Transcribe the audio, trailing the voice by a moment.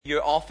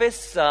your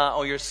office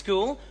or your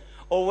school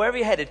or wherever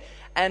you're headed,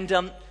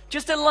 and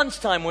just at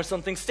lunchtime or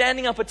something,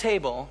 standing up at a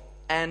table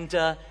and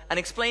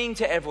explaining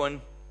to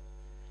everyone,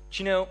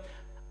 do you know,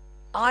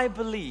 I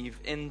believe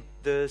in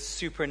the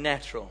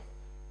supernatural.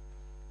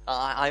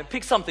 I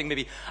pick something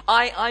maybe.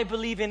 I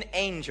believe in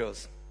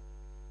angels.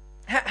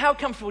 How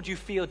comfortable do you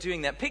feel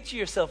doing that? Picture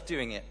yourself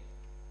doing it.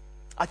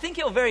 I think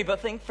it'll vary, but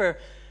I think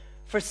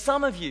for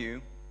some of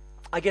you,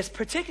 I guess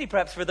particularly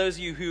perhaps for those of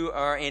you who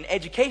are in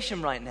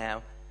education right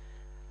now,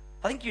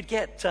 I think you'd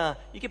get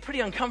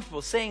pretty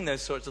uncomfortable saying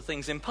those sorts of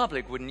things in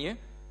public, wouldn't you?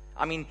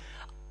 I mean,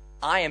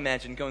 I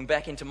imagine going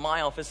back into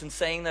my office and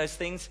saying those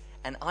things,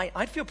 and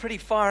I'd feel pretty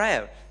far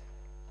out.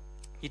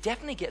 You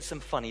definitely get some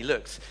funny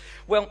looks.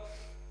 Well,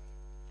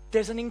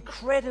 there's an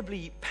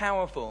incredibly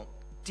powerful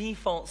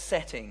default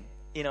setting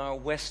in our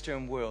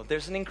Western world.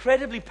 There's an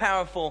incredibly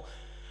powerful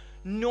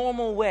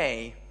normal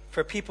way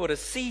for people to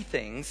see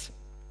things,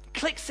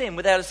 clicks in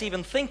without us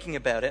even thinking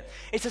about it.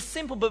 It's a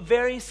simple but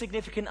very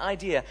significant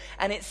idea.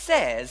 And it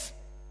says,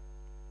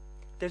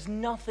 there's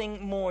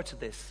nothing more to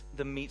this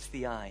than meets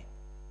the eye.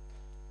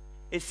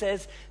 It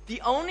says,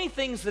 the only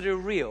things that are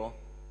real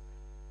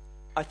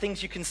are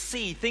things you can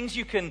see, things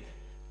you can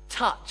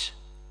touch,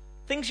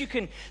 things you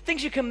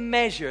can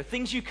measure,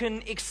 things you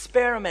can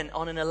experiment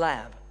on in a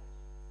lab.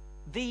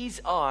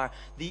 These are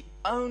the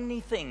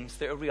only things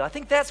that are real. I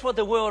think that's what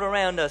the world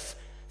around us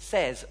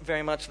says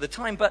very much of the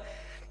time. But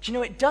do you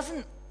know, it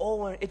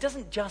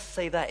doesn't just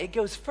say that. It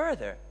goes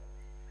further.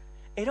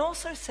 It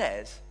also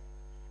says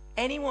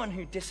anyone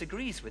who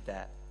disagrees with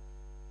that,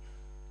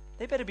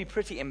 they better be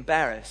pretty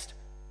embarrassed.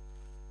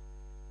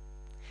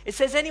 It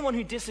says anyone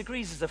who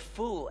disagrees is a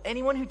fool.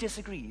 Anyone who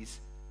disagrees,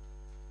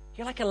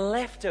 you're like a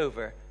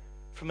leftover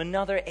from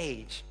another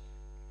age.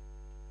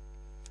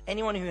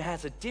 Anyone who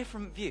has a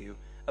different view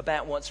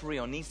about what's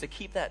real needs to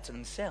keep that to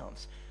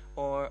themselves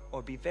or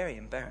be very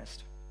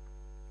embarrassed.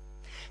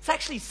 It's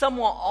actually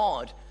somewhat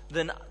odd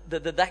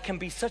that can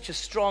be such a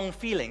strong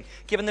feeling,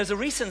 given there's a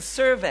recent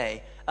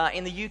survey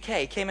in the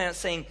UK came out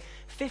saying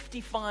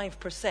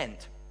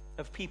 55%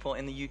 of people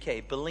in the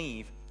UK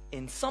believe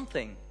in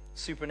something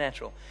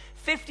supernatural.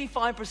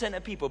 55%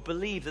 of people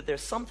believe that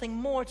there's something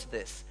more to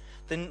this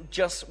than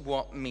just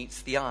what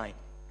meets the eye.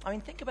 I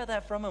mean, think about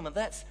that for a moment.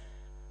 That's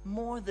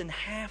more than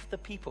half the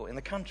people in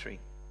the country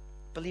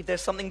believe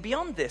there's something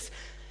beyond this.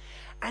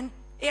 And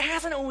it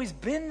hasn't always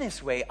been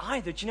this way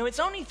either. Do you know, it's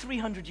only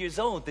 300 years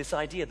old, this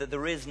idea that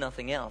there is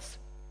nothing else.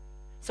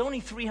 It's only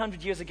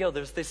 300 years ago,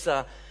 there was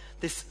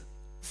this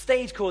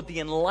stage called the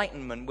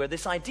Enlightenment, where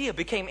this idea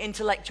became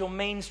intellectual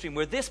mainstream,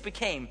 where this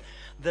became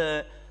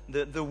the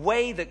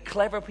way that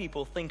clever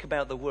people think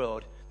about the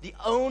world, the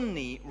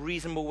only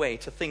reasonable way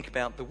to think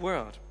about the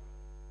world.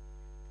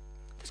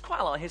 There's quite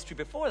a lot of history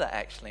before that,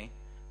 actually.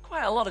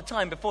 Quite a lot of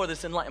time before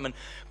this Enlightenment.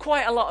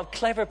 Quite a lot of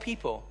clever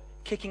people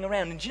kicking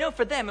around. And do you know,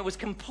 for them, it was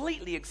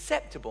completely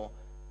acceptable,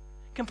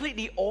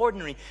 completely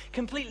ordinary,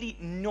 completely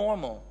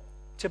normal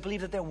to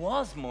believe that there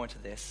was more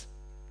to this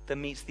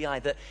than meets the eye,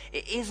 that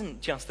it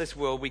isn't just this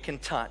world we can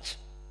touch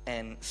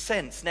and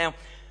sense. Now,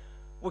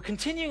 we're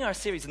continuing our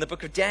series in the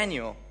book of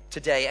Daniel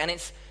today, and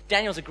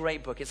Daniel's a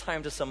great book. It's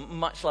home to some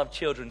much-loved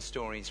children's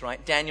stories,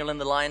 right? Daniel and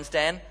the Lion's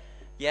Den,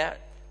 yeah?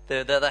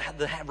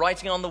 The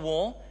writing on the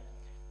wall,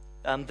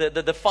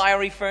 the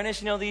fiery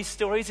furnace, you know, these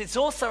stories. It's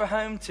also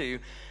home to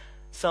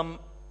some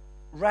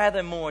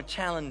rather more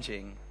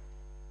challenging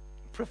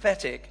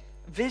prophetic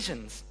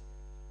visions.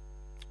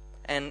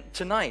 And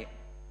tonight,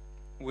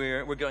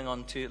 we're going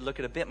on to look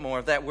at a bit more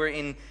of that. We're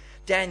in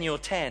Daniel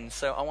 10,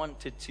 so I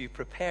wanted to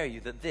prepare you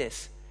that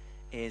this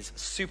is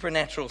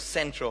supernatural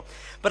central.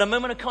 But a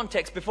moment of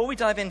context before we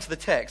dive into the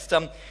text.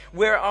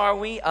 Where are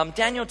we?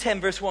 Daniel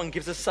 10 verse 1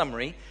 gives a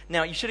summary.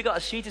 Now, you should have got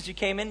a sheet as you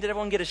came in. Did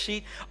everyone get a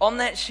sheet? On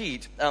that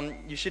sheet,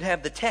 you should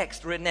have the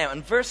text written out.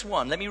 And verse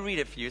 1, let me read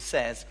it for you. It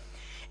says,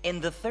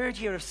 in the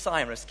 3rd year of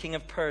Cyrus, king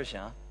of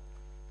Persia,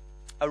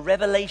 a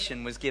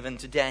revelation was given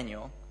to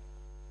Daniel,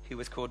 who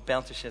was called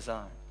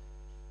Belteshazzar.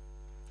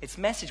 Its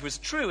message was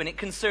true, and it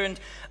concerned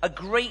a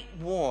great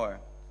war.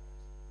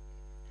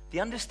 The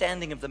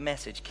understanding of the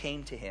message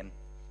came to him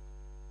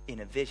in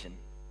a vision.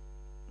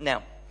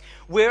 Now,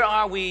 where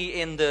are we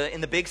in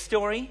the big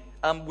story?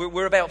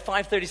 We're about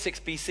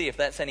 536 BC, if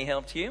that's any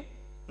help to you.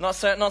 Not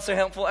so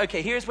helpful.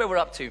 Okay, here's where we're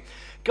up to.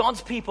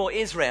 God's people,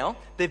 Israel,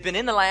 they've been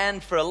in the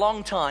land for a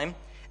long time,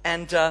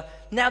 and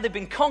now they've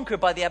been conquered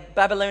by the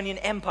Babylonian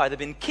Empire. They've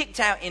been kicked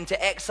out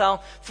into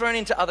exile, thrown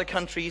into other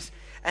countries,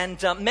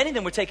 and many of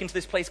them were taken to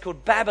this place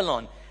called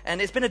Babylon. And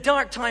it's been a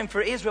dark time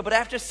for Israel, but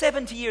after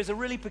 70 years, a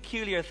really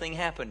peculiar thing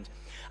happened.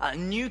 A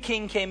new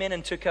king came in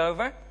and took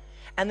over,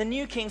 and the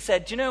new king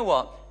said, do you know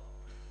what?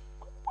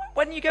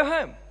 Why don't you go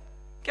home?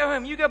 Go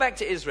home, you go back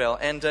to Israel,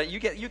 and you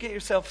get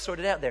yourself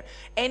sorted out there.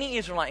 Any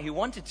Israelite who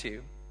wanted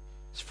to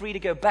is free to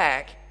go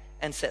back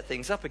and set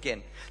things up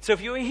again. So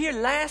if you were here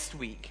last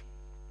week,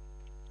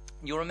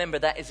 you'll remember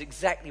that is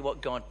exactly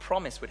what God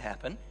promised would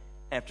happen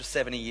after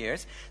 70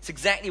 years. It's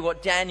exactly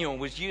what Daniel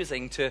was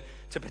using to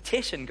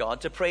petition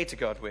God, to pray to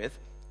God with.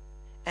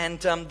 And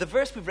the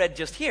verse we've read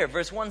just here,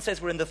 verse 1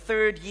 says we're in the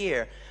 3rd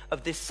year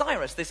of this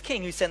Cyrus, this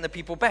king who sent the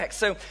people back.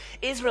 So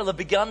Israel had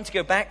begun to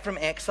go back from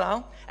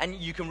exile, and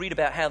you can read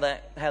about how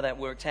that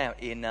worked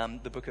out in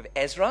the book of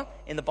Ezra.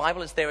 In the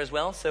Bible, it's there as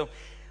well. So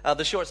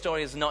the short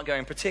story is not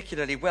going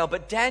particularly well.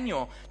 But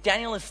Daniel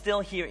is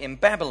still here in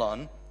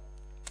Babylon,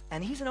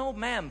 and he's an old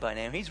man by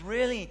now. He's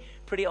really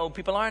pretty old.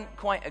 People aren't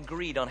quite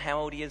agreed on how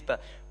old he is,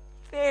 but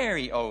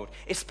very old,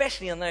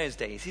 especially in those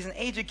days. He's an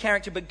aged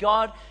character, but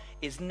God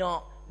is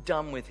not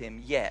done with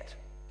him yet.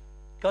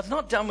 God's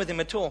not done with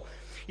him at all.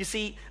 You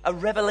see, a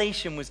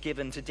revelation was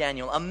given to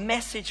Daniel, a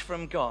message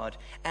from God,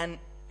 and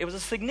it was a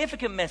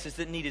significant message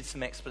that needed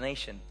some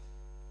explanation.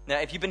 Now,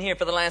 if you've been here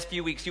for the last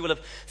few weeks, you will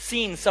have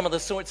seen some of the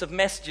sorts of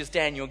messages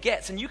Daniel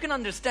gets, and you can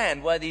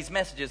understand why these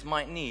messages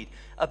might need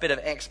a bit of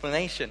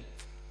explanation.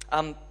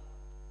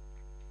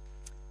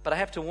 But I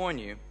have to warn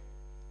you,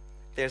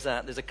 there's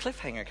a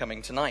cliffhanger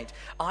coming tonight.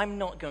 I'm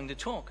not going to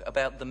talk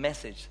about the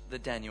message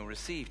that Daniel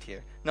received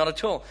here. Not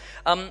at all.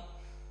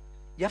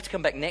 You have to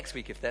come back next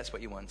week if that's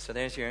what you want. So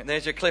there's your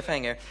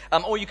cliffhanger.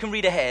 Or you can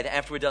read ahead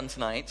after we're done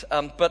tonight.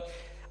 But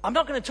I'm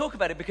not going to talk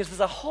about it because there's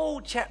a whole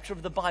chapter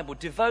of the Bible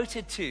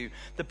devoted to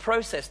the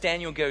process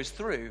Daniel goes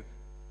through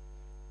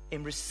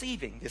in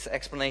receiving this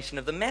explanation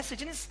of the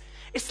message. And it's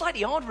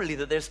slightly odd, really,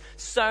 that there's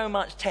so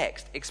much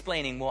text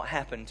explaining what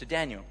happened to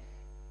Daniel.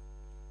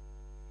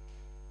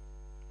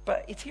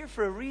 But it's here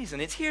for a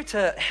reason. It's here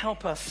to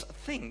help us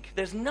think.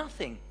 There's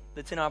nothing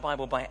that's in our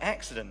Bible by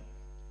accident.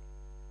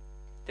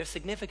 There's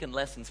significant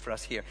lessons for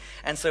us here.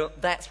 And so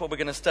that's what we're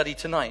going to study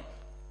tonight.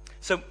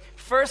 So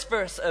first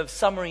verse of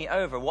summary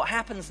over. What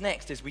happens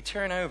next is we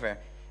turn over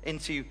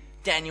into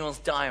Daniel's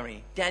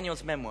diary,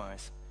 Daniel's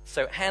memoirs.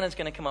 So Hannah's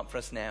going to come up for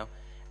us now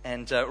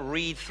and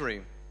read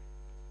through,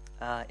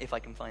 if I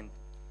can find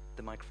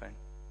the microphone.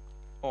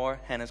 Or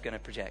Hannah's going to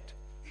project.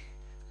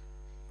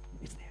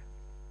 It's there.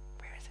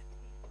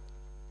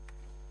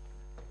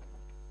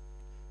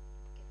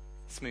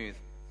 Smooth.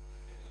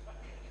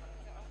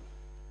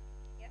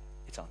 Yep.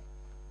 It's on.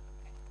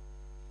 Okay.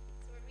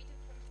 So we're reading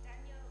from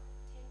Daniel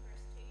 10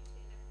 verse 2 to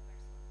 11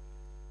 verse 1. At that time, I, Daniel, mourned for 3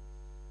 weeks. I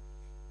ate no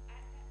choice food,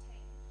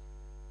 no meat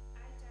or wine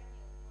touched my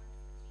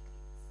lips,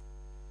 and I used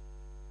no lotions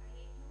at all until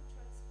the 3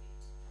 weeks were over.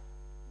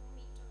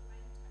 On the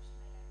 24th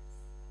day of the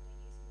first month,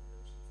 as I was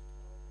standing on the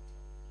bank of the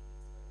great river,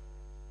 the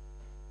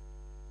Tigris,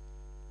 I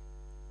looked up,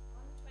 and there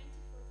before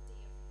me was a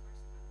man dressed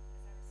in linen,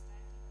 with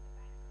a belt.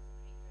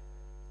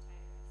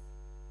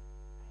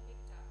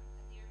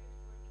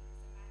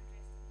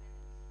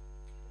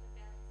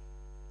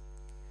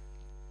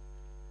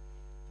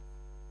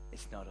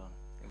 It's not on.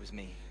 It was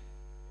me.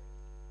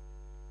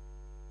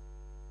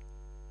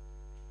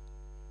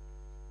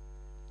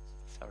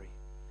 Sorry.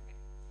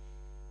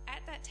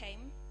 At that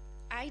time,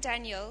 I,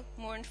 Daniel,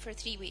 mourned for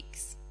 3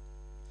 weeks.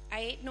 I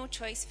ate no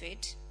choice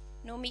food,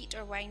 no meat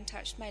or wine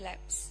touched my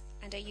lips,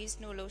 and I used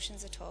no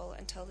lotions at all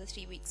until the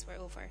 3 weeks were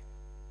over.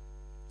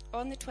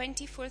 On the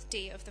 24th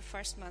day of the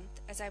first month,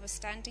 as I was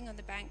standing on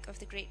the bank of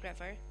the great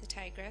river, the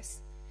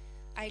Tigris,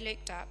 I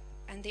looked up,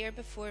 and there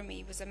before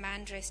me was a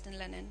man dressed in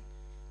linen,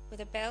 with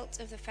a belt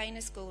of the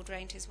finest gold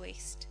round his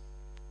waist.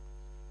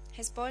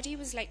 His body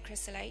was like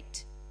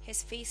chrysolite,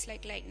 his face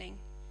like lightning,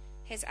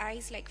 his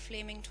eyes like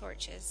flaming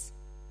torches,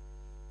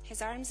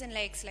 his arms and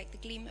legs like the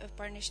gleam of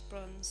burnished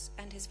bronze,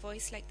 and his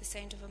voice like the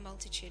sound of a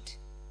multitude.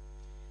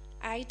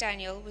 I,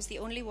 Daniel, was the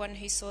only one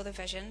who saw the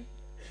vision.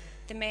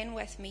 The men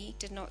with me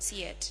did not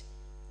see it,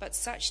 but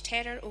such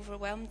terror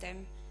overwhelmed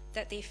them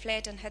that they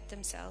fled and hid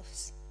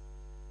themselves.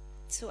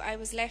 So I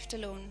was left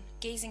alone,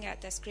 gazing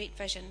at this great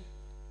vision.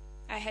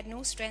 I had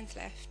no strength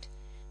left.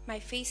 My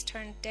face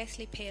turned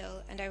deathly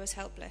pale, and I was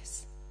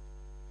helpless.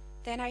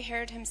 Then I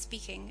heard him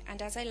speaking,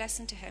 and as I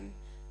listened to him,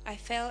 I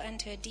fell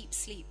into a deep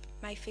sleep,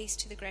 my face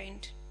to the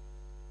ground.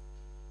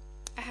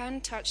 A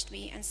hand touched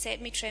me and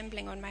set me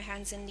trembling on my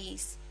hands and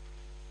knees.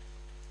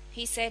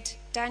 He said,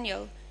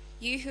 Daniel,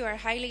 you who are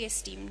highly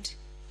esteemed,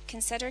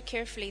 consider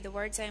carefully the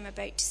words I am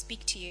about to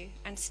speak to you,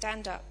 and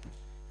stand up,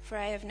 for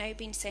I have now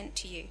been sent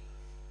to you.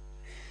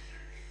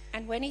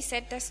 And when he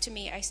said this to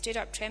me, I stood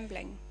up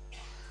trembling.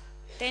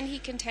 Then he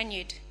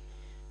continued,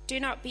 Do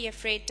not be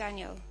afraid,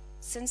 Daniel.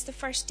 Since the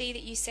first day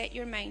that you set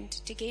your mind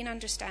to gain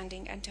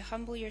understanding and to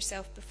humble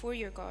yourself before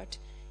your God,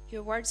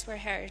 your words were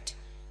heard,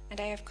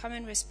 and I have come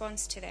in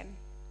response to them.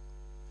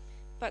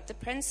 But the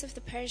prince of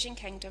the Persian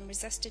kingdom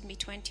resisted me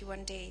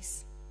 21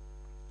 days.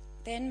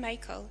 Then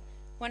Michael,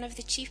 one of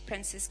the chief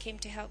princes, came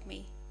to help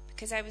me,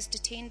 because I was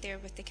detained there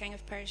with the king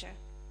of Persia.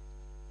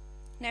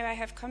 Now I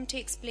have come to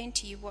explain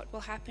to you what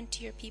will happen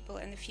to your people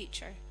in the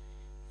future,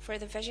 for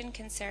the vision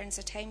concerns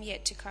a time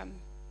yet to come.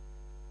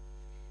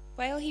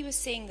 While he was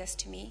saying this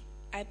to me,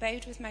 I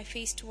bowed with my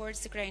face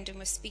towards the ground and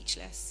was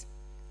speechless.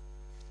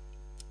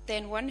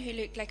 Then one who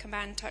looked like a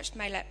man touched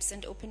my lips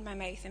and opened my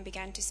mouth and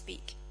began to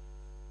speak.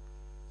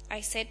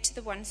 I said to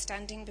the one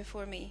standing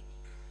before me,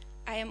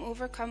 I am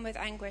overcome with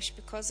anguish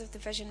because of the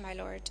vision, my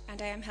lord,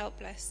 and I am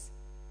helpless.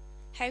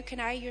 How can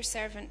I, your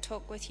servant,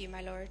 talk with you,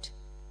 my lord?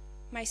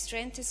 My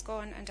strength is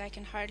gone, and I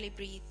can hardly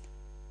breathe.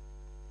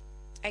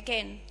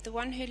 Again, the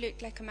one who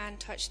looked like a man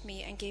touched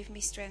me and gave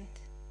me strength.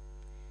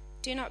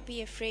 "Do not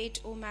be afraid,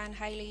 O man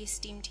highly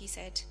esteemed," he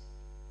said.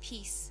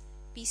 "Peace,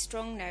 be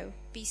strong now,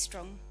 be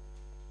strong."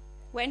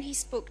 When he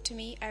spoke to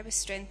me, I was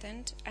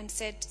strengthened, and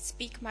said,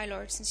 "Speak, my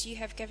Lord, since you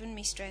have given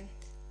me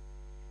strength."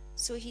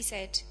 So he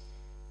said,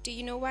 "Do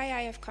you know why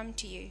I have come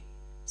to you?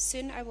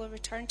 Soon I will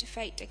return to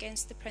fight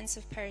against the prince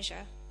of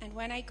Persia, and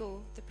when I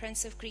go, the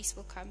prince of Greece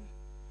will come.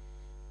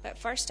 But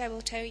first I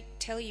will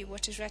tell you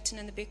what is written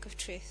in the book of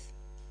truth.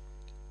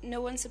 No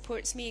one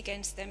supports me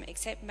against them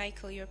except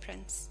Michael, your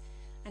prince,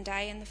 and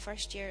I, in the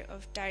first year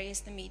of Darius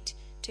the Mede,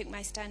 took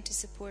my stand to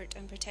support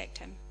and protect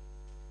him."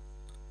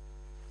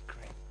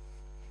 Great.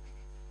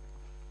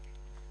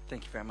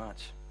 Thank you very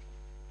much.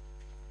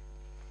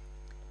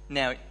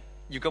 Now,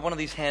 you've got one of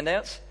these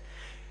handouts.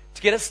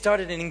 To get us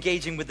started in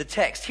engaging with the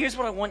text, here's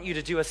what I want you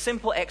to do, a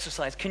simple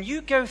exercise. Can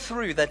you go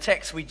through the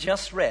text we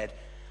just read,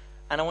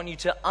 and I want you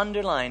to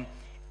underline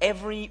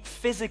every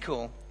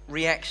physical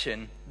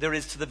reaction there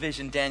is to the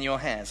vision Daniel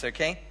has,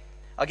 okay?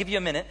 I'll give you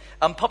a minute.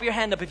 Pop your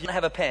hand up if you don't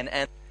have a pen.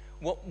 And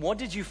what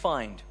did you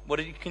find?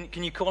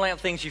 Can you call out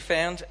things you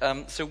found?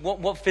 So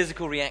what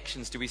physical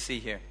reactions do we see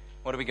here?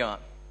 What do we got?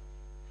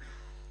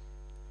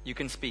 You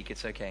can speak,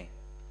 it's okay.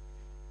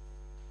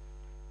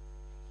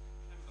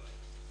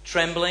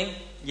 Trembling.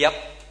 Yep.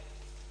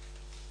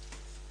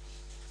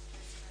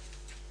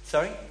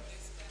 Sorry?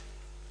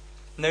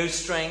 No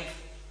strength.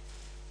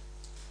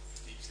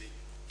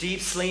 Deep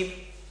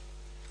sleep.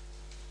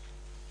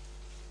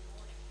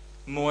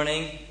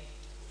 Mourning.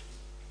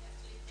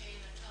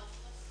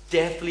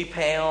 Deathly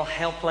pale,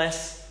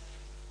 helpless.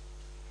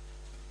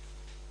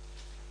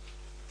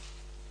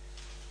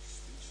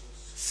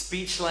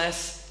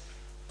 Speechless.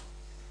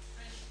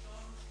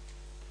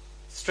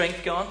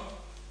 Strength gone.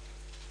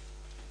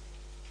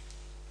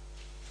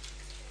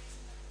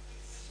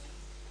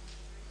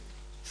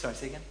 Sorry,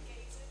 say again?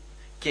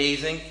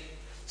 Gazing.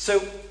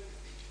 So,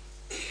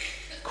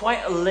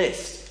 quite a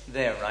list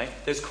there, right?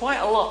 There's quite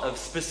a lot of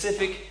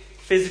specific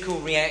physical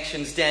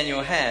reactions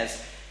Daniel has.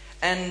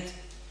 And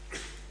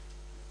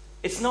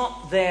it's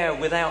not there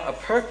without a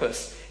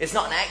purpose. It's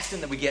not an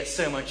accident that we get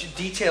so much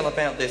detail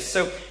about this.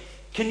 So,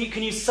 can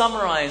you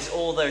summarize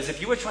all those? If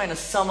you were trying to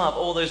sum up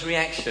all those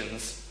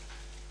reactions,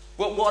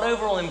 what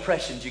overall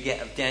impression do you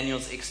get of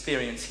Daniel's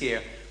experience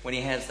here when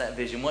he has that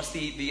vision? What's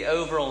the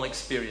overall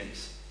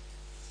experience?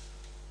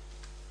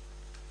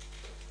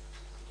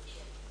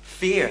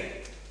 Fear.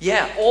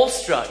 Yeah,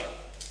 awestruck.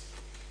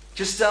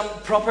 Just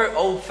proper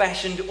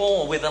old-fashioned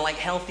awe with a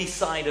healthy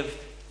side of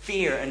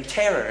fear and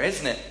terror,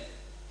 isn't it?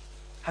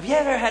 Have you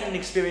ever had an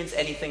experience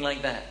anything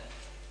like that?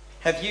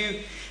 Have you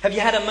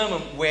had a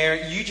moment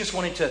where you just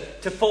wanted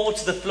to fall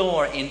to the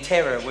floor in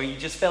terror, where you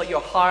just felt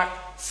your heart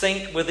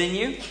sink within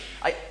you?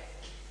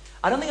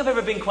 I don't think I've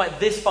ever been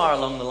quite this far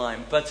along the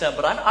line, but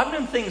I've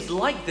known things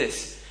like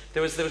this.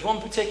 There was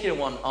one particular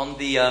one on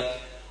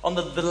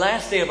the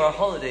last day of our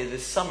holiday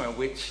this summer,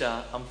 which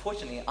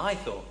unfortunately I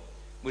thought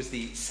was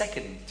the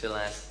second to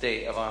last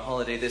day of our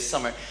holiday this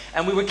summer.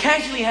 And we were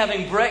casually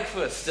having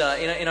breakfast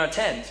in our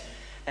tent.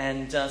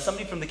 And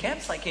somebody from the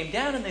campsite came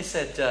down and they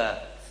said,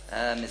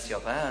 "Monsieur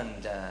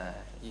Brand,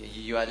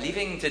 you are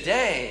leaving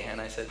today." And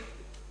I said,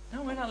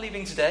 "No, we're not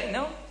leaving today.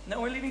 No,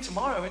 we're leaving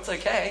tomorrow. It's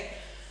okay."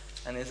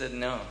 And they said,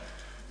 "No,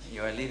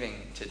 you are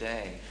leaving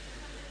today."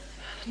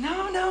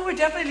 No, we're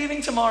definitely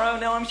leaving tomorrow.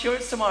 No, I'm sure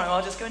it's tomorrow.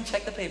 I'll just go and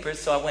check the papers.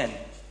 So I went.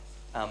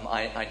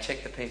 I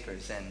checked the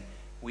papers, and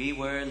we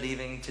were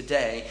leaving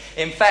today.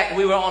 In fact,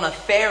 we were on a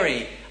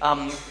ferry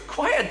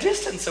quite a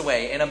distance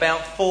away in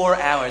about 4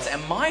 hours,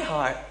 and my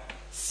heart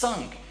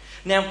sunk.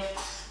 Now,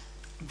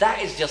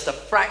 that is just a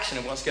fraction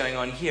of what's going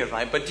on here,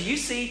 right? But do you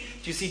see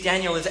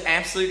Daniel is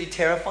absolutely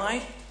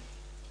terrified?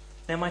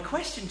 Now, my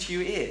question to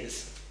you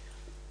is,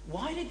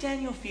 why did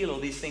Daniel feel all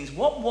these things?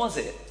 What was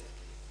it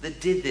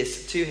that did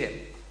this to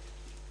him?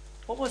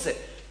 What was it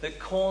that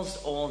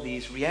caused all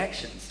these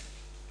reactions?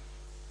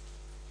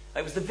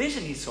 It was the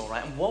vision he saw,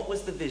 right? And what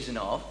was the vision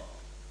of?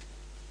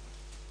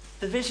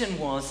 The vision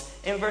was,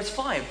 in verse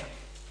 5,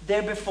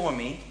 there before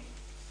me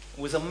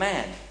was a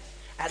man.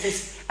 At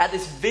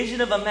this vision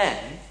of a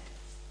man,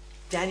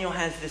 Daniel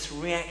has this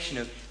reaction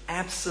of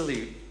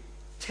absolute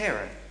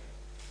terror.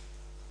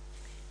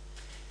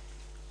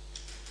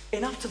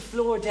 Enough to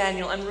floor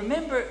Daniel. And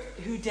remember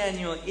who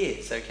Daniel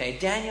is, okay?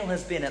 Daniel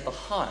has been at the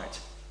heart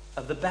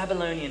of the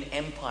Babylonian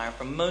Empire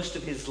for most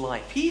of his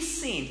life.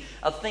 He's seen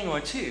a thing or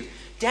two.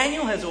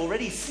 Daniel has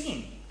already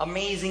seen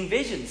amazing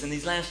visions in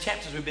these last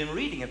chapters we've been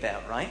reading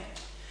about, right?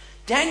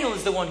 Daniel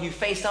is the one who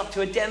faced up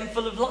to a den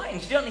full of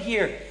lions. You don't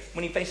hear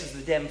when he faces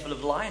the den full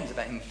of lions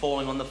about him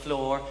falling on the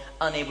floor,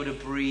 unable to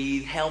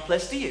breathe,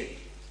 helpless, do you?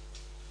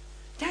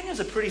 Daniel's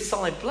a pretty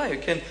solid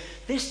bloke, and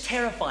this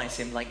terrifies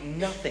him like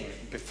nothing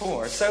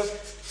before. So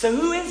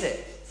who is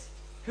it?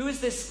 Who is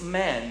this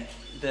man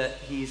that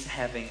he's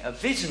having a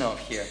vision of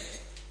here?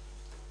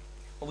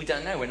 Well, we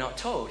don't know. We're not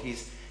told.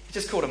 He's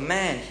just called a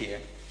man here.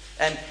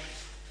 And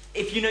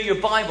if you know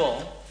your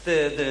Bible,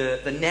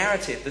 the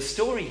narrative, the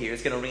story here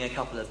is going to ring a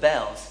couple of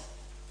bells.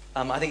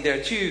 I think there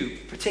are two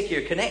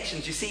particular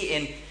connections. You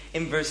see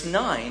in verse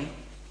 9,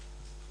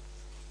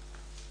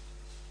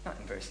 not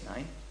in verse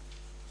 9,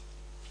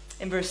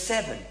 in verse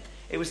 7,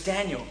 it was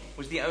Daniel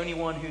was the only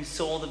one who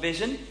saw the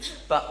vision,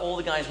 but all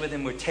the guys with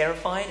him were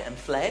terrified and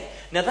fled.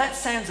 Now that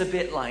sounds a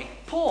bit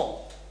like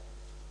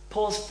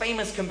Paul's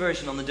famous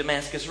conversion on the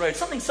Damascus Road.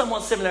 Something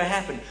somewhat similar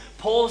happened.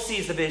 Paul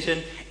sees the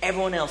vision,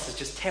 everyone else is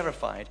just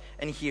terrified,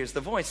 and he hears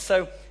the voice.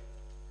 So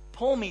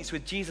Paul meets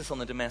with Jesus on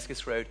the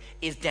Damascus Road.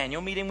 Is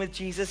Daniel meeting with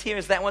Jesus here?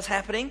 Is that what's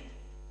happening?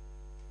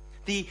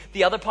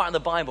 The other part of the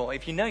Bible,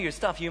 if you know your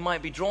stuff, you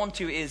might be drawn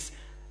to is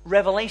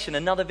Revelation,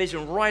 another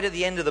vision right at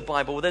the end of the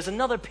Bible, where there's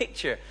another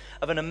picture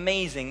of an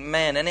amazing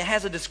man, and it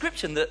has a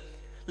description that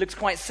looks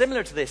quite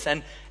similar to this,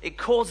 and it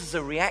causes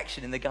a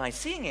reaction in the guy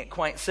seeing it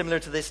quite similar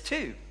to this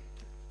too.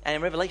 And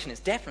in Revelation,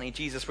 it's definitely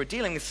Jesus we're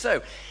dealing with.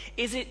 So,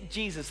 is it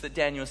Jesus that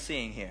Daniel's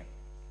seeing here?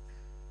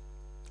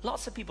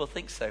 Lots of people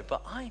think so,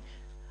 but I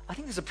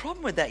think there's a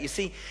problem with that. You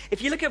see,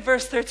 if you look at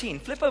verse 13,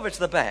 flip over to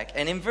the back,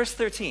 and in verse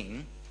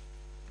 13,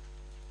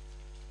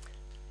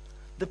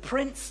 the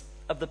prince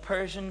of the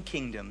Persian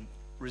kingdom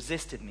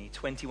resisted me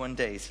 21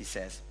 days, he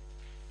says.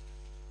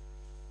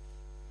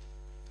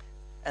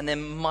 And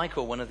then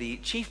Michael, one of the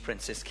chief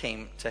princes,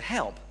 came to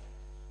help.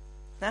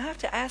 Now I have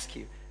to ask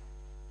you,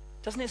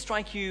 doesn't it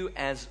strike you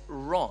as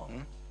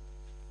wrong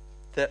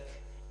that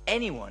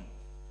anyone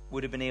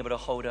would have been able to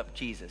hold up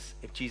Jesus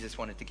if Jesus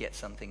wanted to get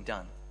something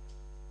done?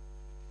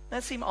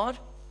 That seem odd?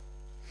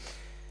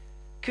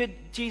 Could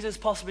Jesus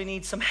possibly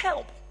need some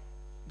help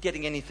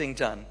getting anything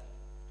done?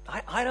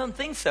 I don't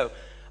think so.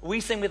 We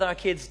sing with our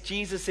kids,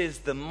 Jesus is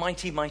the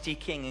mighty, mighty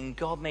king, and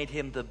God made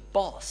him the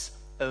boss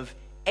of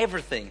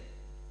everything.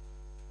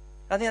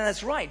 I think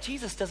that's right.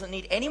 Jesus doesn't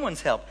need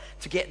anyone's help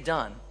to get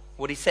done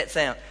what he sets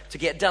out to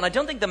get done. I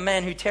don't think the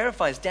man who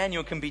terrifies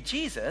Daniel can be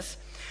Jesus,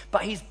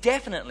 but he's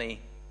definitely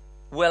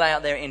well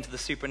out there into the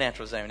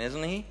supernatural zone,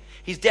 isn't he?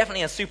 He's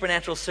definitely a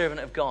supernatural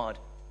servant of God.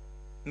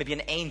 Maybe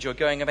an angel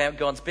going about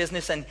God's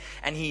business, and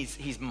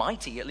he's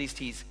mighty. At least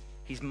he's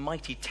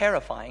mighty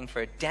terrifying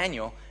for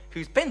Daniel,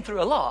 who's been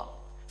through a lot.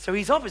 So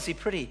he's obviously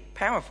pretty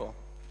powerful.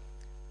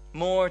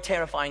 More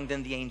terrifying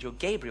than the angel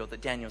Gabriel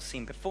that Daniel's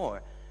seen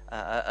before,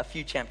 a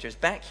few chapters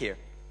back here,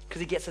 because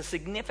he gets a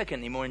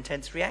significantly more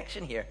intense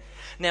reaction here.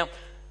 Now,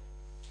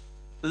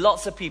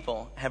 lots of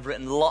people have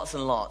written lots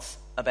and lots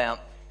about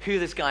who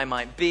this guy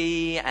might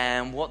be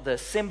and what the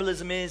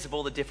symbolism is of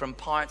all the different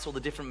parts, all the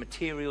different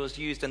materials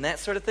used and that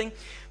sort of thing.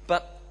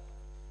 But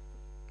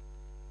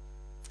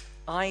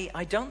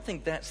I don't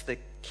think that's the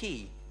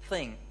key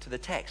thing to the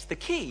text. The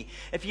key,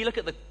 if you look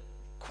at the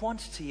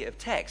quantity of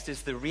text,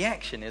 is the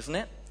reaction, isn't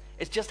it?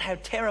 It's just how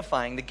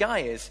terrifying the guy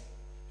is.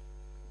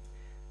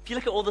 If you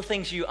look at all the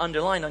things you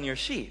underline on your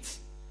sheets,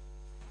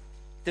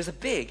 there's a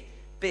big,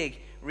 big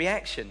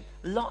reaction.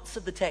 Lots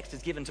of the text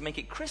is given to make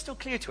it crystal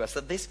clear to us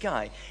that this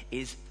guy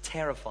is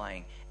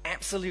terrifying,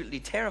 absolutely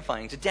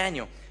terrifying to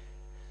Daniel.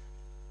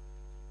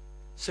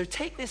 So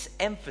take this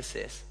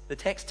emphasis. The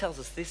text tells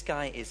us this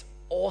guy is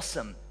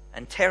awesome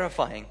and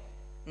terrifying.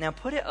 Now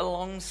put it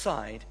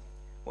alongside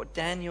what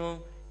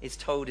Daniel is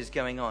told is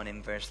going on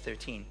in verse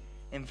 13.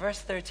 In verse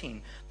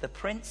 13, the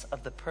prince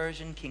of the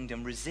Persian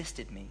kingdom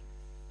resisted me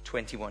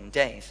 21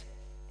 days.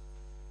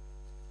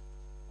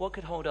 What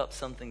could hold up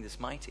something this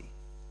mighty?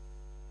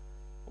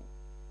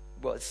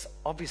 Well, it's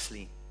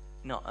obviously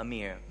not a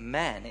mere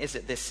man, is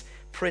it? This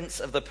prince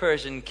of the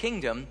Persian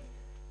kingdom.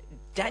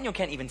 Daniel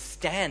can't even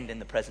stand in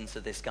the presence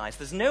of this guy. So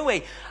there's no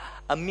way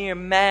a mere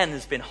man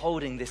has been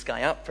holding this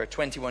guy up for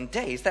 21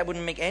 days. That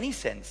wouldn't make any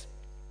sense.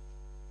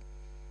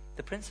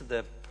 The prince of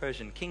the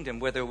Persian kingdom,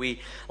 whether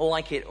we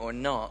like it or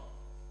not,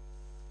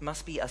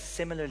 must be a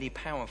similarly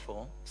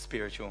powerful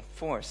spiritual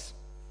force.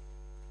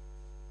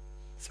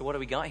 So what do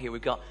we got here?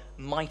 We've got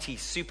mighty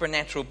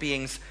supernatural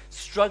beings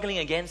struggling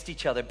against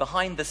each other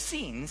behind the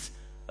scenes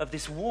of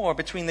this war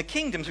between the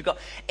kingdoms. We've got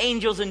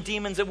angels and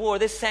demons at war.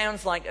 This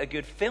sounds like a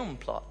good film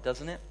plot,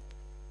 doesn't it?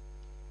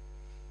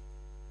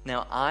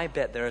 Now, I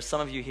bet there are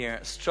some of you here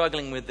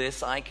struggling with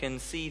this. I can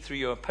see through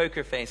your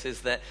poker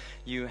faces that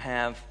you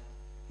have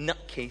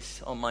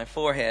nutcase on my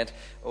forehead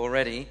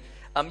already.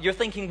 You're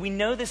thinking, we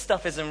know this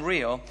stuff isn't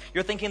real.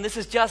 You're thinking this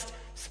is just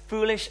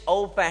foolish,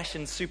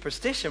 old-fashioned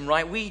superstition,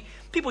 right?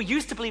 People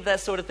used to believe that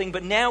sort of thing,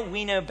 but now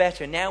we know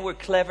better. Now we're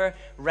clever,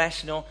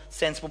 rational,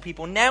 sensible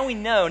people. Now we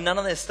know none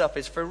of this stuff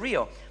is for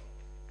real.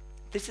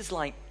 This is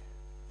like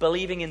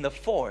believing in the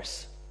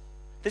Force.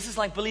 This is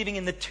like believing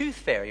in the Tooth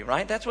Fairy,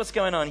 right? That's what's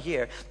going on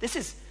here. This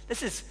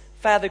is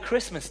Father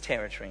Christmas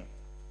territory.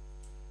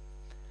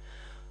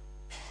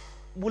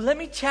 Well, let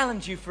me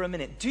challenge you for a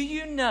minute. Do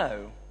you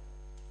know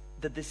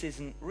that this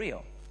isn't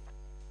real?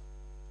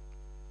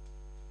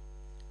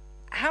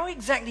 How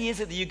exactly is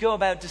it that you go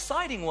about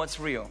deciding what's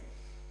real?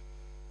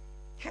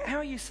 How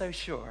are you so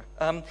sure?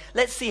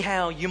 Let's see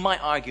how you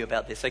might argue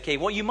about this, okay?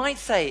 What you might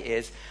say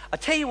is, I'll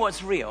tell you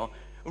what's real.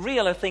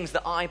 Real are things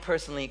that I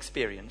personally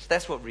experience.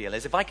 That's what real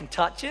is. If I can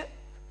touch it,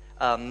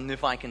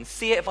 if I can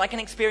see it, if I can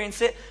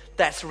experience it,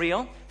 that's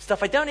real.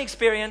 Stuff I don't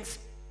experience,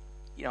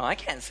 I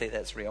can't say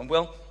that's real.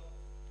 Well,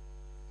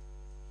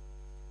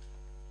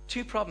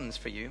 two problems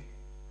for you.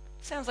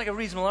 Sounds like a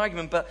reasonable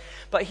argument, but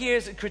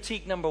here's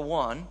critique number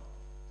one,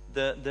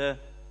 the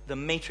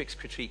Matrix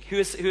critique. Who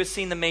has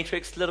seen the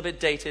Matrix? A little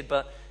bit dated,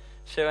 but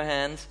show of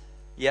hands.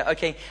 Yeah,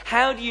 okay.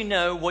 How do you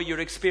know what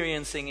you're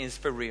experiencing is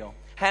for real?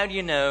 How do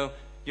you know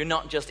you're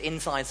not just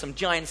inside some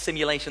giant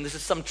simulation? This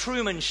is some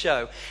Truman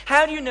show.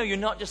 How do you know you're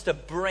not just a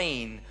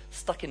brain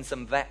stuck in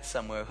some vat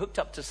somewhere, hooked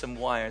up to some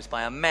wires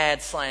by a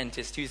mad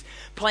scientist who's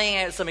playing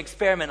out some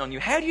experiment on you?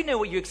 How do you know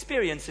what you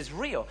experience is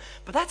real?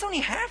 But that's only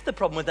half the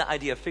problem with that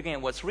idea of figuring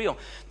out what's real.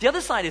 The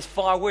other side is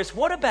far worse.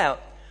 What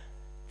about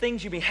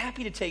things you'd be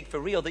happy to take for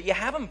real that you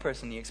haven't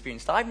personally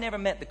experienced? I've never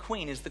met the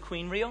Queen. Is the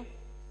Queen real?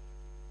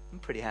 I'm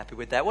pretty happy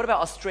with that. What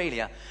about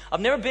Australia? I've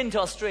never been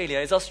to Australia.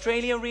 Is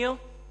Australia real?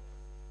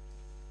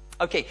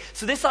 Okay,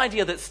 so this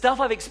idea that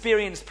stuff I've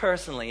experienced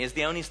personally is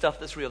the only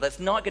stuff that's real, that's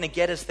not going to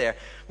get us there.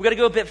 We've got to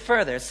go a bit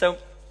further. So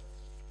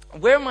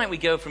where might we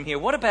go from here?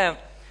 What about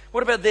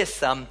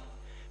this?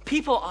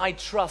 People I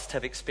trust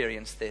have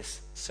experienced this,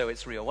 so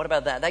it's real. What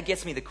about that? That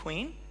gets me the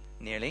Queen,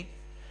 nearly.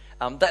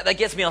 That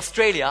gets me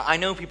Australia. I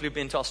know people who've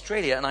been to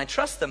Australia, and I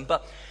trust them,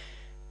 but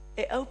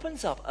it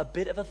opens up a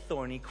bit of a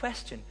thorny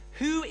question.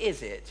 Who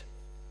is it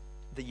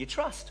that you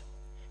trust?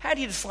 How do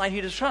you decide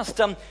who to trust?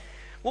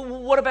 Well,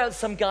 what about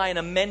some guy in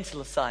a mental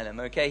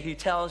asylum, okay, who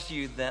tells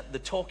you that the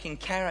talking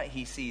carrot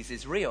he sees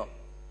is real?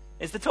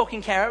 Is the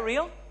talking carrot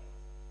real?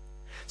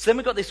 So then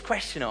we've got this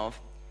question of,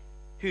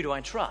 who do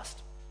I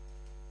trust?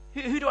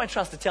 Who do I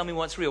trust to tell me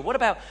what's real? What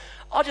about,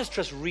 I'll just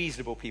trust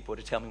reasonable people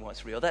to tell me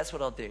what's real. That's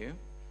what I'll do.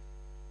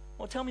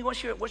 Well, tell me,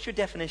 what's your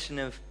definition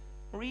of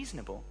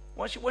reasonable?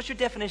 What's your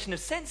definition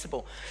of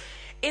sensible?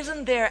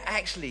 Isn't there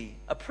actually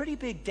a pretty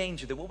big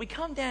danger that what we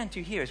come down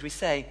to here is we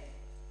say,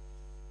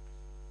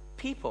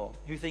 people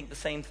who think the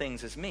same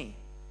things as me,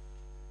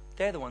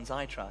 they're the ones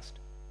I trust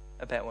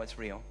about what's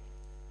real.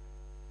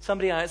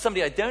 Somebody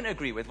I don't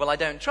agree with, well, I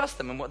don't trust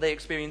them, and what they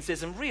experience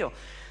isn't real.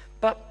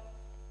 But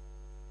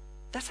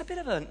that's a bit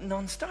of a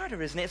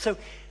non-starter, isn't it? So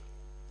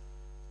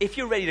if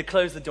you're ready to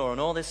close the door on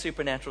all this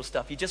supernatural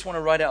stuff, you just want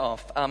to write it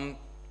off, I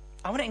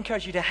want to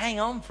encourage you to hang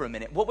on for a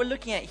minute. What we're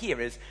looking at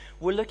here is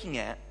we're looking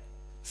at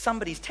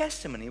somebody's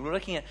testimony. We're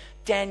looking at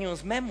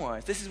Daniel's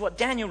memoirs. This is what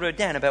Daniel wrote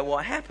down about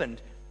what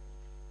happened.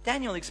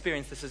 Daniel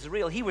experienced this as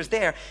real. He was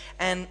there,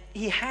 and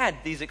he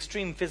had these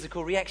extreme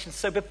physical reactions.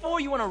 So before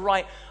you want to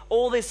write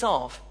all this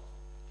off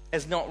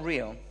as not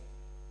real,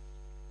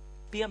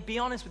 be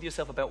honest with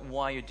yourself about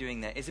why you're doing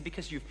that. Is it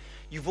because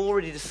you've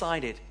already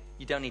decided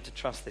you don't need to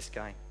trust this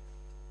guy?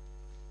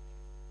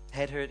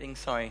 Head hurting?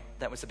 Sorry,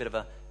 that was a bit of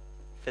a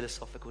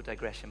philosophical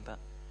digression, but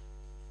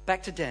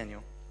back to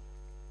Daniel.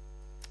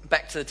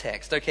 Back to the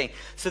text. Okay,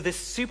 so this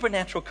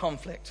supernatural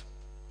conflict,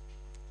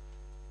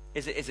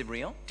 is it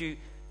real? Do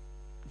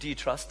you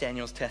trust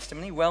Daniel's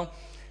testimony? Well,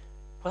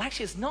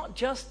 actually, it's not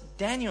just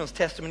Daniel's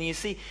testimony. You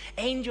see,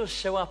 angels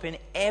show up in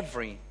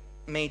every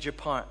major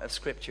part of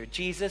Scripture.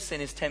 Jesus, in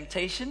his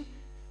temptation,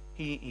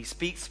 he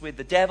speaks with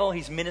the devil.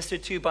 He's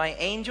ministered to by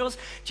angels.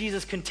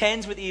 Jesus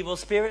contends with evil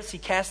spirits. He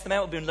casts them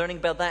out. We've been learning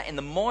about that in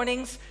the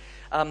mornings.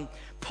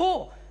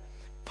 Paul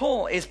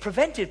is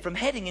prevented from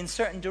heading in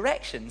certain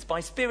directions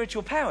by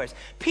spiritual powers.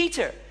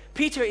 Peter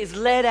is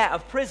led out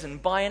of prison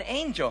by an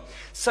angel.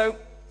 So,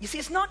 you see,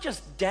 it's not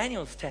just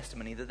Daniel's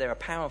testimony that there are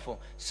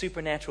powerful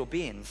supernatural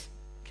beings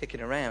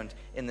kicking around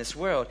in this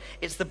world.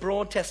 It's the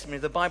broad testimony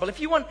of the Bible. If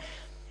you want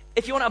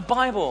a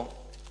Bible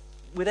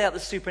without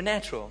the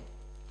supernatural,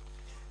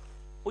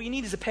 what you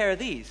need is a pair of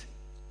these.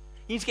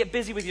 You need to get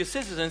busy with your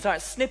scissors and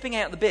start snipping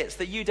out the bits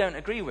that you don't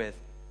agree with.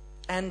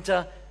 And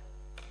there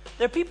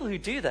are people who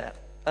do that.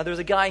 There was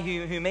a guy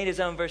who made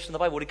his own version of the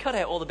Bible. He cut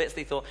out all the bits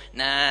that he thought,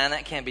 nah,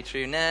 that can't be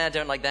true. Nah, I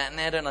don't like that.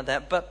 Nah, I don't like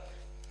that. But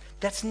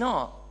that's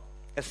not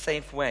a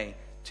safe way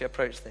to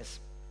approach this.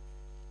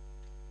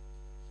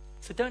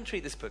 So don't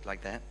treat this book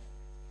like that.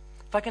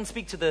 If I can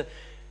speak to the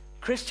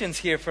Christians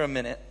here for a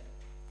minute,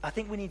 I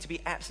think we need to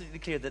be absolutely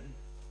clear that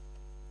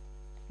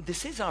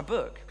this is our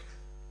book,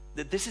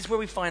 that this is where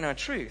we find our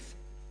truth.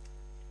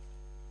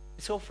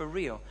 It's all for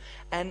real.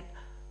 And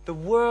the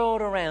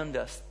world around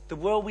us, the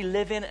world we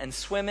live in and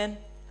swim in,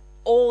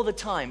 all the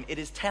time it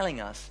is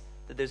telling us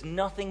that there's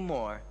nothing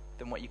more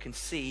than what you can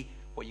see,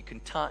 what you can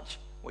touch,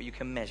 what you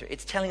can measure.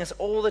 It's telling us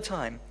all the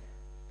time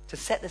to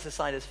set this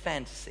aside as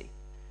fantasy.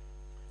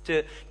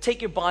 To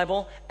take your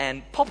Bible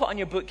and pop it on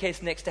your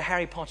bookcase next to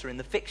Harry Potter in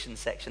the fiction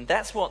section.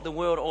 That's what the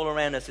world all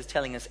around us is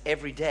telling us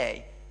every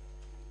day.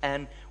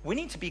 And we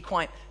need to be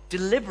quite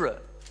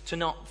deliberate to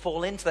not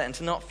fall into that and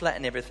to not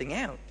flatten everything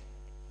out.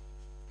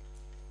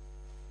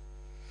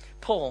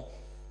 Paul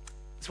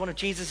is one of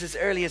Jesus'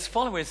 earliest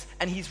followers,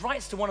 and he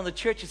writes to one of the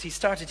churches he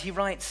started. He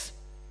writes,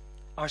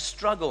 our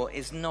struggle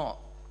is not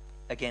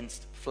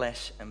against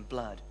flesh and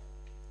blood.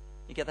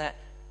 You get that?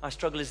 Our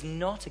struggle is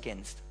not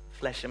against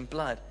flesh and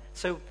blood.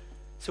 So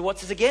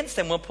what's it against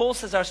then? Well, Paul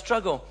says our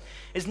struggle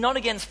is not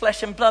against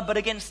flesh and blood, but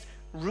against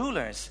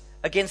rulers,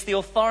 against the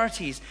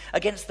authorities,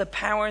 against the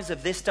powers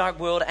of this dark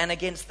world, and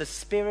against the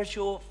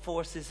spiritual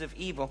forces of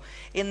evil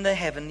in the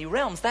heavenly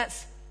realms.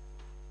 That's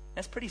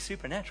pretty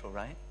supernatural,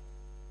 right?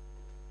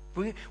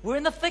 We're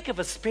in the thick of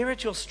a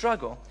spiritual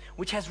struggle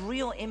which has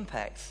real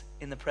impacts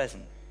in the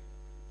present.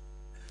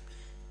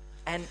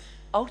 And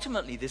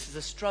ultimately, this is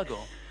a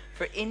struggle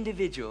for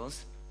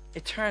individuals'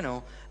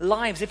 eternal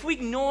lives. If we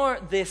ignore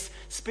this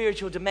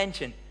spiritual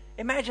dimension,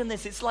 imagine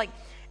this. It's like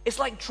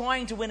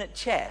trying to win at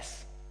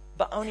chess,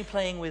 but only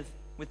playing with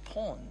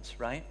pawns,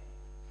 right?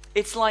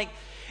 It's like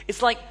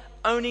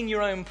owning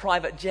your own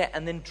private jet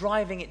and then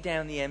driving it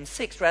down the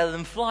M6 rather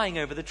than flying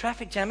over the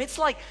traffic jam. It's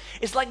like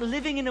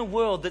living in a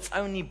world that's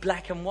only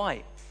black and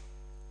white.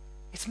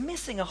 It's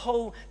missing a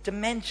whole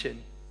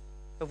dimension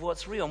of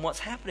what's real and what's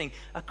happening,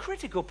 a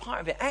critical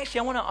part of it. Actually,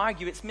 I want to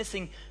argue it's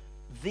missing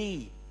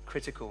the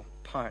critical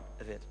part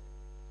of it.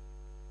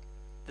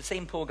 The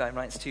same Paul guy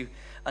writes to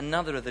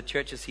another of the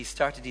churches he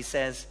started. He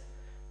says,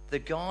 "The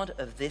God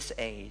of this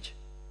age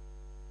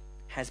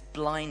has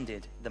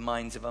blinded the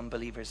minds of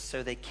unbelievers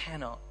so they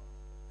cannot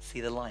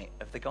see the light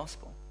of the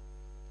gospel."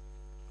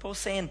 Paul's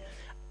saying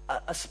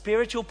a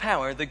spiritual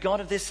power, the God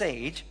of this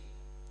age,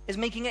 is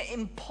making it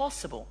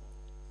impossible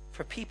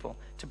for people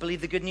to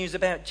believe the good news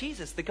about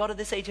Jesus. The God of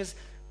this age has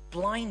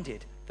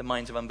blinded the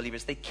minds of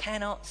unbelievers. They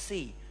cannot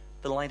see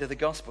the light of the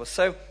gospel.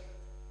 So,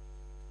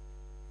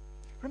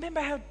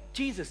 remember how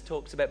Jesus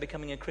talks about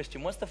becoming a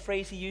Christian. What's the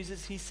phrase he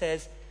uses? He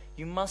says,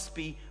 "You must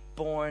be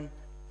born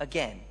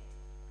again."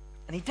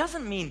 And he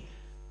doesn't mean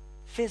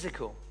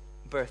physical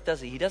birth, does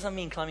he? He doesn't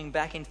mean climbing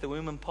back into the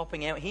womb and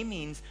popping out. He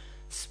means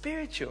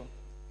spiritual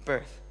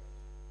birth.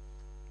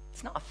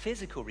 It's not a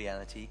physical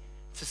reality.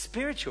 It's a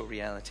spiritual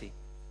reality.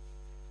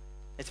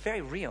 It's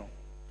very real.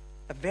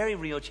 A very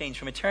real change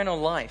from eternal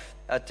life,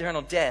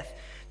 eternal death,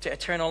 to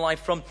eternal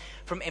life, from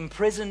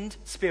imprisoned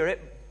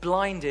spirit,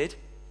 blinded,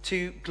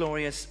 to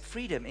glorious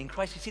freedom in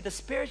Christ. You see, the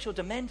spiritual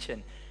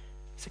dimension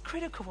is a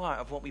critical part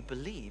of what we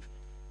believe,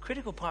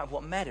 critical part of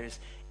what matters,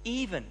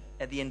 even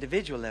at the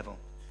individual level.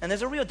 And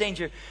there's a real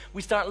danger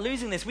we start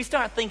losing this. We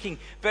start thinking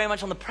very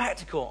much on the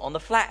practical, on the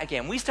flat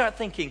again. We start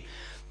thinking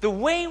the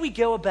way we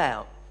go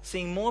about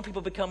seeing more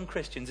people become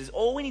Christians is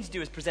all we need to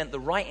do is present the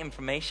right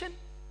information.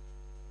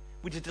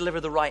 We need to deliver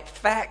the right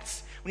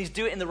facts. We need to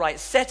do it in the right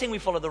setting. We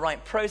follow the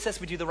right process.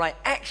 We do the right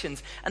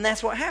actions. And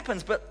that's what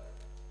happens. But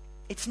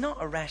it's not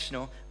a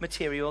rational,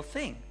 material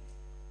thing.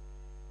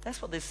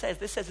 That's what this says.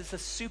 This says it's a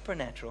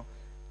supernatural,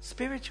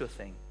 spiritual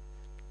thing.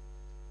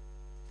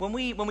 When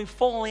we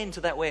fall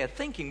into that way of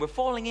thinking, we're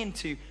falling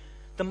into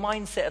the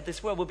mindset of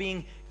this world. We're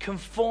being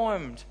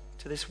conformed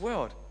to this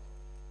world.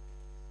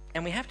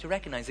 And we have to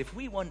recognize if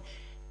we want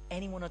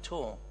anyone at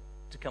all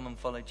to come and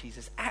follow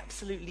Jesus,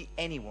 absolutely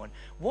anyone,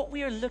 what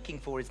we are looking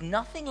for is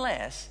nothing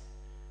less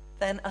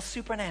than a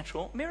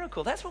supernatural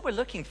miracle. That's what we're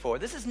looking for.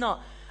 This is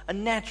not a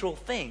natural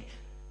thing.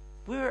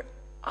 We're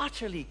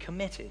utterly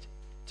committed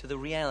to the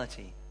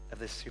reality of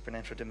this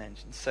supernatural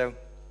dimension. So,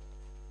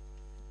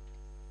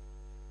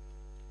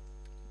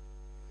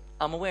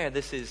 I'm aware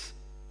this is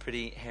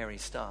pretty hairy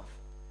stuff.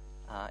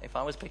 If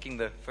I was picking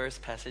the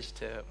first passage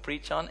to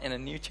preach on in a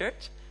new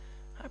church,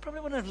 I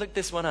probably wouldn't have looked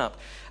this one up.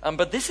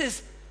 But this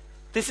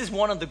is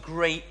one of the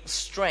great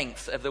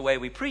strengths of the way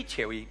we preach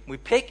here. We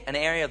pick an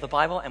area of the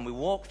Bible and we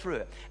walk through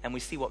it and we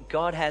see what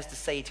God has to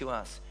say to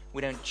us.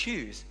 We don't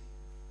choose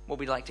what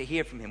we'd like to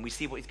hear from him. We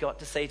see what he's got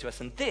to say to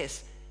us. And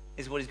this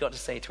is what he's got to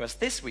say to us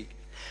this week.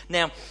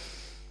 Now,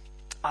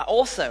 I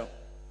also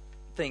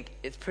think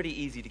it's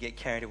pretty easy to get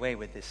carried away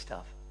with this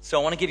stuff. So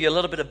I want to give you a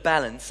little bit of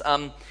balance.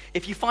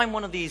 If you find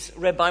one of these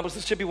red Bibles,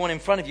 there should be one in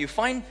front of you.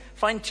 Find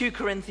 2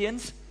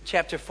 Corinthians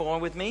chapter 4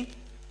 with me.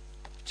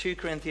 2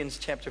 Corinthians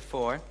chapter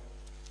 4.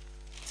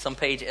 It's on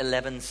page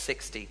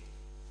 1160.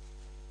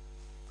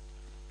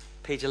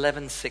 Page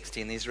 1160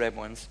 in these red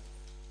ones.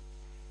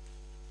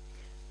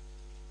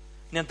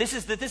 Now this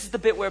is the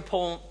bit where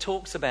Paul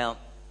talks about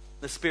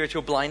the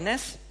spiritual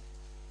blindness,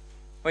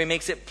 where he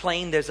makes it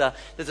plain there's a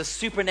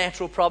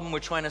supernatural problem we're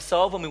trying to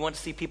solve and we want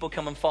to see people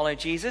come and follow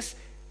Jesus.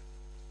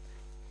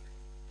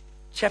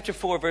 Chapter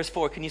 4, verse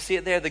 4. Can you see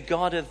it there? The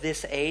God of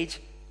this age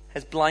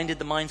has blinded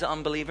the minds of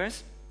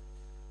unbelievers.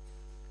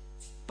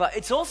 But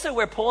it's also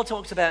where Paul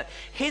talks about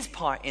his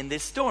part in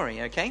this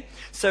story, okay?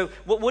 So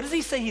what does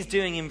he say he's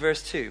doing in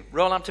verse 2?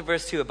 Roll up to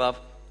verse 2 above.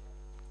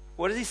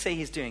 What does he say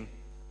he's doing?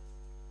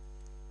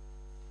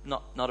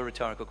 Not a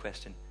rhetorical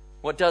question.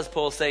 What does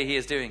Paul say he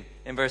is doing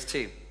in verse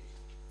 2?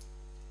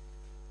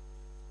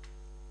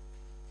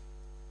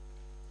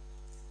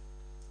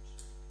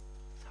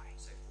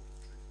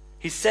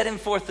 He's setting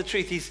forth the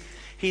truth.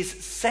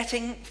 He's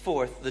setting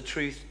forth the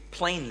truth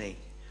plainly.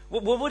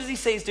 What does he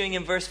say he's doing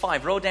in verse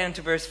 5? Roll down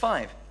to verse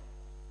 5.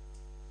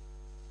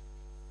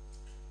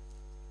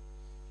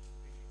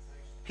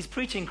 He's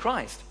preaching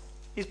Christ.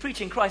 He's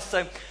preaching Christ.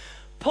 So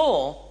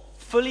Paul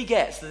fully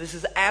gets that this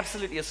is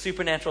absolutely a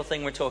supernatural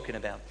thing we're talking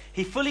about.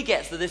 He fully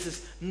gets that this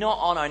is not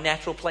on our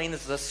natural plane.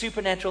 This is a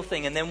supernatural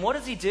thing. And then what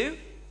does he do?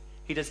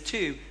 He does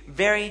 2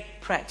 very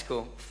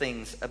practical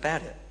things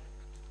about it.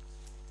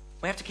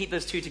 We have to keep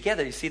those 2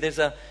 together. You see, there's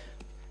a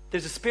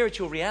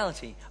spiritual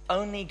reality.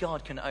 Only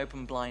God can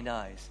open blind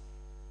eyes.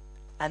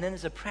 And then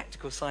there's a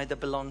practical side that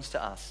belongs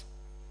to us.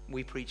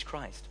 We preach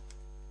Christ.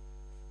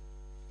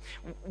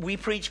 We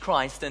preach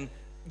Christ and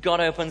God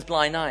opens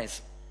blind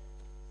eyes.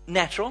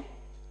 Natural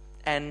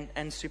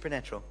and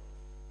supernatural.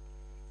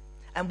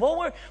 And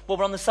while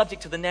we're on the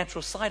subject of the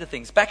natural side of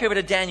things, back over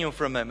to Daniel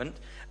for a moment,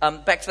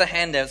 back to the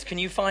handouts. Can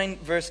you find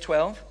verse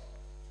 12?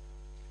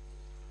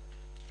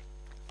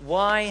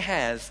 Why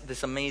has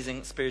this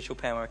amazing spiritual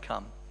power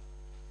come?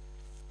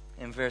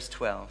 In verse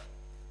 12.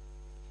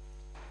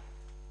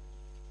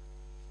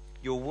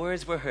 Your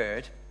words were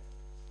heard,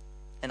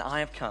 and I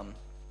have come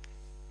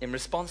in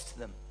response to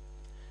them.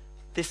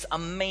 This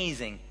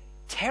amazing,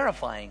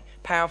 terrifying,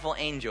 powerful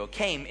angel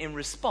came in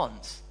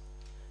response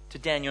to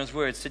Daniel's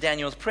words, to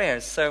Daniel's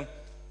prayers. So,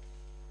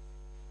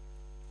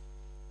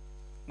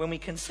 when we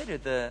consider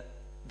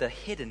the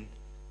hidden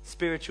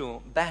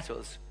spiritual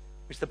battles,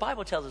 which the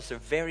Bible tells us are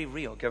very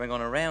real, going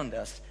on around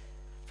us,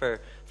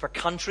 for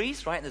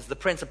countries, right? There's the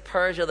Prince of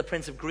Persia, the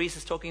Prince of Greece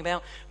is talking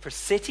about, for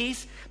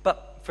cities,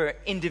 but for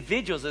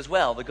individuals as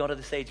well. The God of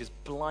this age has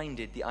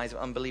blinded the eyes of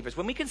unbelievers.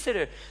 When we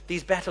consider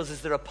these battles,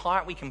 is there a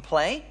part we can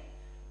play?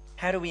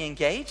 How do we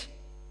engage?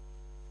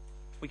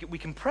 We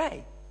can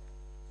pray,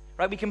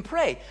 right? We can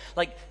pray.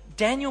 Like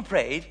Daniel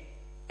prayed,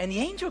 and the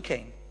angel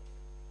came.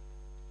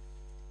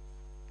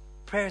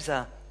 Prayer is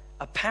a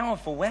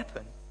powerful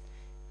weapon.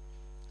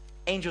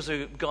 Angels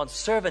are God's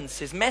servants,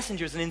 his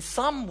messengers, and in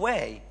some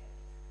way,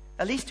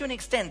 at least to an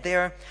extent,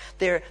 they're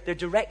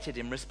directed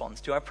in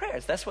response to our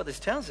prayers. That's what this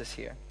tells us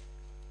here.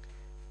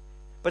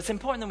 But it's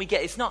important that we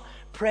get, it's not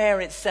prayer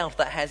itself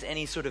that has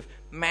any sort of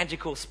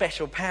magical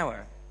special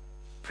power.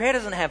 Prayer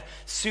doesn't have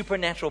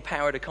supernatural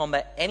power to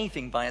combat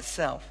anything by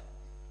itself.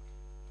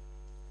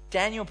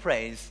 Daniel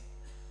prays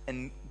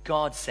and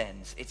God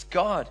sends. It's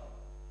God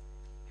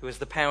who has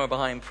the power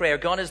behind prayer.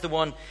 God is the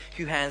one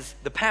who has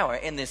the power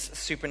in this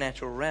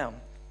supernatural realm.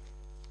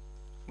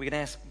 We can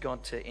ask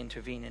God to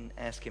intervene and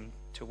ask him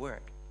to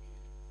work.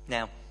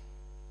 Now,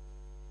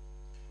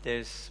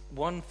 there's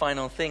one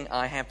final thing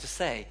I have to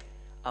say.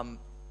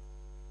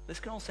 This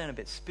can all sound a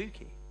bit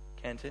spooky,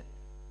 can't it?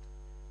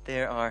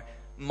 There are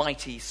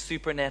mighty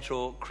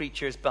supernatural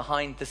creatures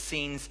behind the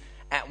scenes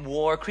at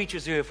war,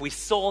 creatures who, if we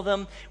saw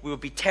them, we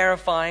would be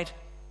terrified.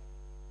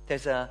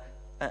 There's an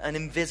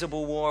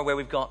invisible war where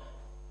we've got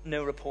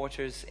no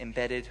reporters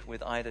embedded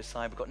with either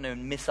side. We've got no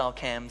missile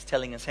cams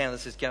telling us how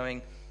this is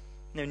going,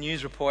 no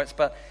news reports.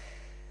 But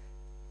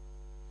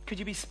could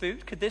you be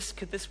spooked? Could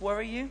this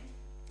worry you?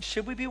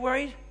 Should we be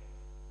worried?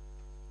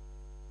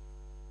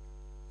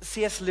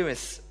 C.S.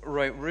 Lewis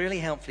wrote really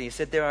helpfully. He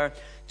said there are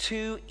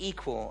two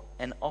equal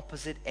and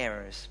opposite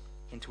errors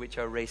into which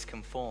our race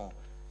can fall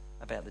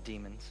about the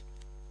demons.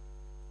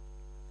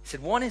 He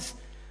said one is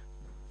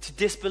to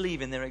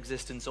disbelieve in their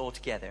existence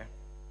altogether,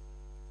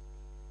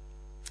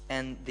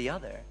 and the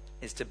other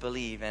is to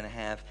believe and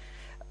have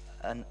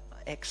an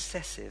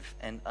excessive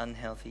and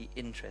unhealthy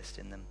interest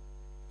in them.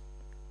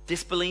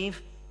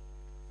 Disbelieve,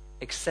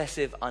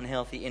 excessive,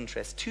 unhealthy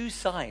interest. Two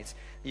sides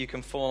you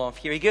can fall off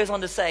here. He goes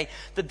on to say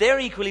that they're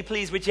equally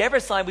pleased whichever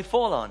side we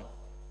fall on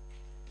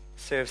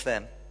serves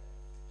them.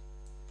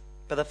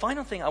 But the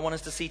final thing I want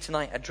us to see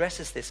tonight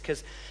addresses this,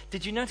 because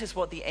did you notice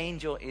what the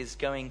angel is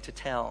going to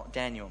tell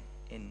Daniel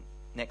in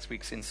next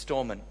week's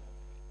installment?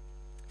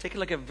 Take a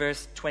look at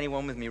verse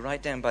 21 with me,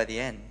 right down by the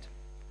end.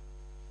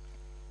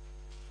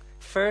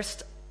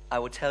 First, I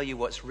will tell you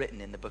what's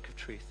written in the book of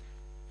truth.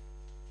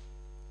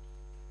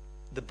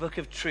 The book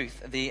of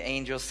truth, the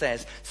angel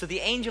says. So the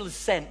angel is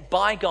sent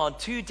by God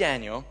to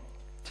Daniel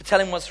to tell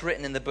him what's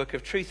written in the book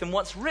of truth. And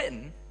what's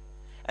written,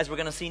 as we're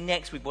going to see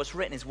next week, what's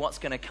written is what's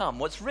going to come.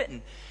 What's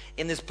written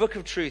in this book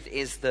of truth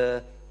is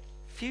the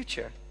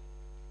future.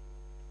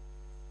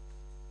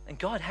 And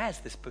God has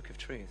this book of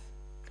truth.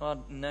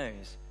 God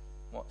knows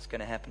what's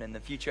going to happen in the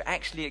future.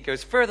 Actually, it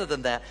goes further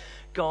than that.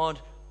 God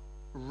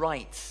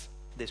writes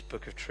this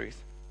book of truth.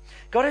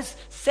 God has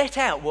set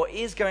out what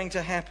is going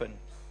to happen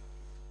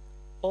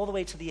all the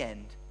way to the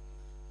end,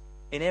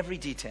 in every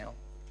detail.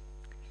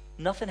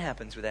 Nothing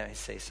happens without his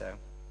say-so.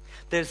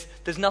 There's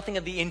nothing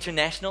at the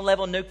international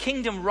level. No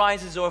kingdom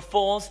rises or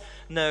falls.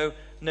 No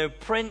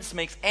prince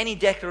makes any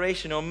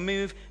declaration or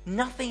move.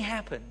 Nothing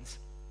happens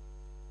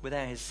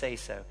without his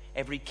say-so.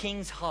 Every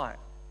king's heart,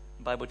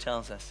 the Bible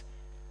tells us,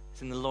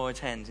 is in the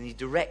Lord's hands, and he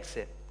directs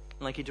it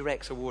like he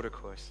directs a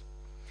watercourse.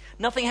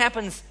 Nothing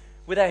happens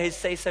without his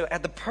say-so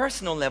at the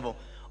personal level.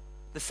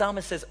 The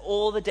psalmist says,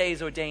 all the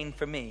days ordained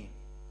for me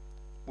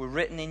were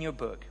written in your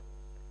book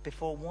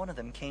before one of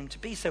them came to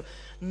be. So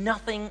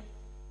nothing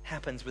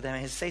happens without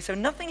his say-so.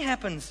 Nothing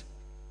happens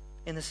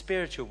in the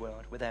spiritual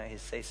world without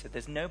his say-so.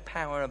 There's no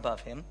power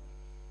above him.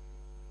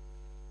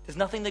 There's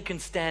nothing that can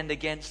stand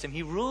against him.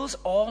 He rules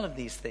all of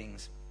these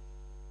things.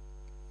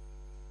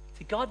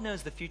 See, God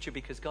knows the future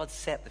because God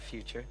set the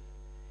future.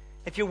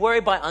 If you're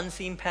worried by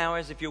unseen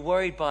powers, if you're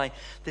worried by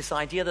this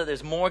idea that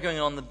there's more going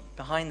on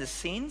behind the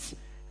scenes,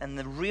 and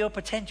the real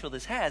potential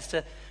this has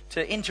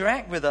to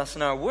interact with us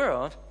in our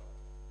world,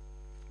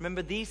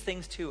 remember these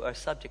things too are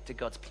subject to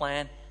God's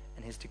plan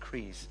and his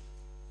decrees.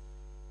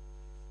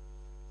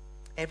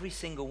 Every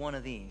single one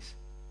of these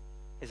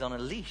is on a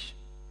leash.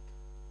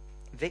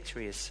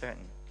 Victory is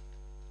certain.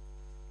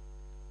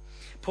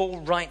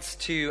 Paul writes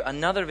to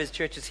another of his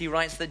churches, he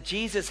writes that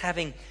Jesus,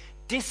 having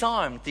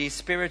disarmed these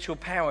spiritual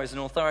powers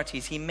and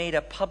authorities, he made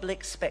a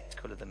public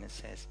spectacle of them, it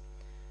says,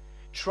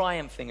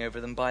 triumphing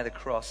over them by the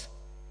cross.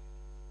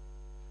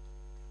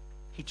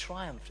 He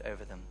triumphed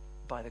over them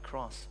by the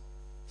cross.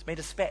 He's made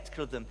a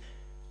spectacle of them,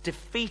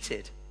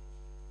 defeated,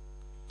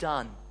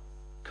 done,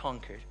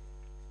 conquered.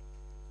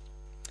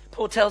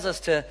 Paul tells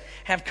us to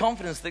have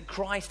confidence that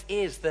Christ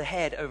is the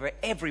head over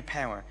every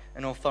power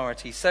and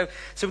authority. So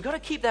we've got to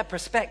keep that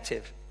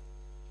perspective.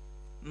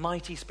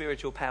 Mighty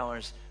spiritual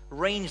powers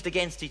ranged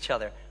against each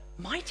other.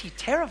 Mighty,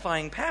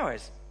 terrifying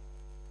powers.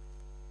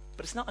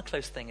 But it's not a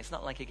close thing. It's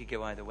not like it could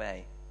go either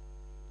way.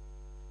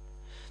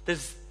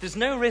 There's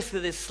no risk that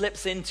this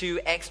slips into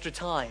extra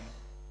time.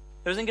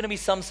 There isn't going to be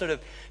some sort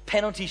of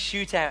penalty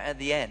shootout at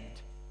the end.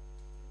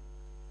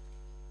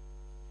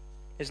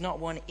 There's not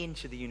 1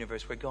 inch of the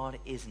universe where God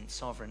isn't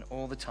sovereign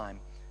all the time.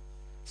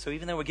 So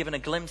even though we're given a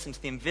glimpse into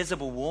the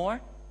invisible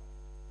war,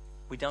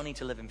 we don't need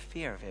to live in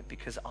fear of it,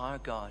 because our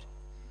God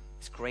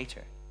is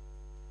greater.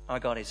 Our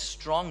God is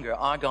stronger.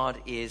 Our God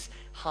is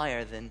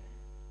higher than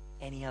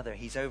any other.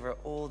 He's over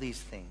all these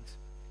things.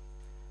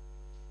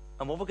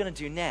 And what we're going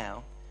to do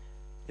now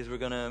is we're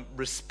going to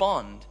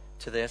respond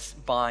to this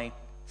by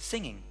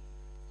singing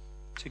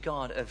to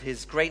God of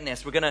his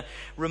greatness. We're going to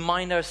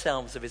remind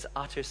ourselves of his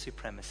utter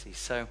supremacy.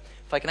 So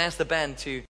if I can ask the band to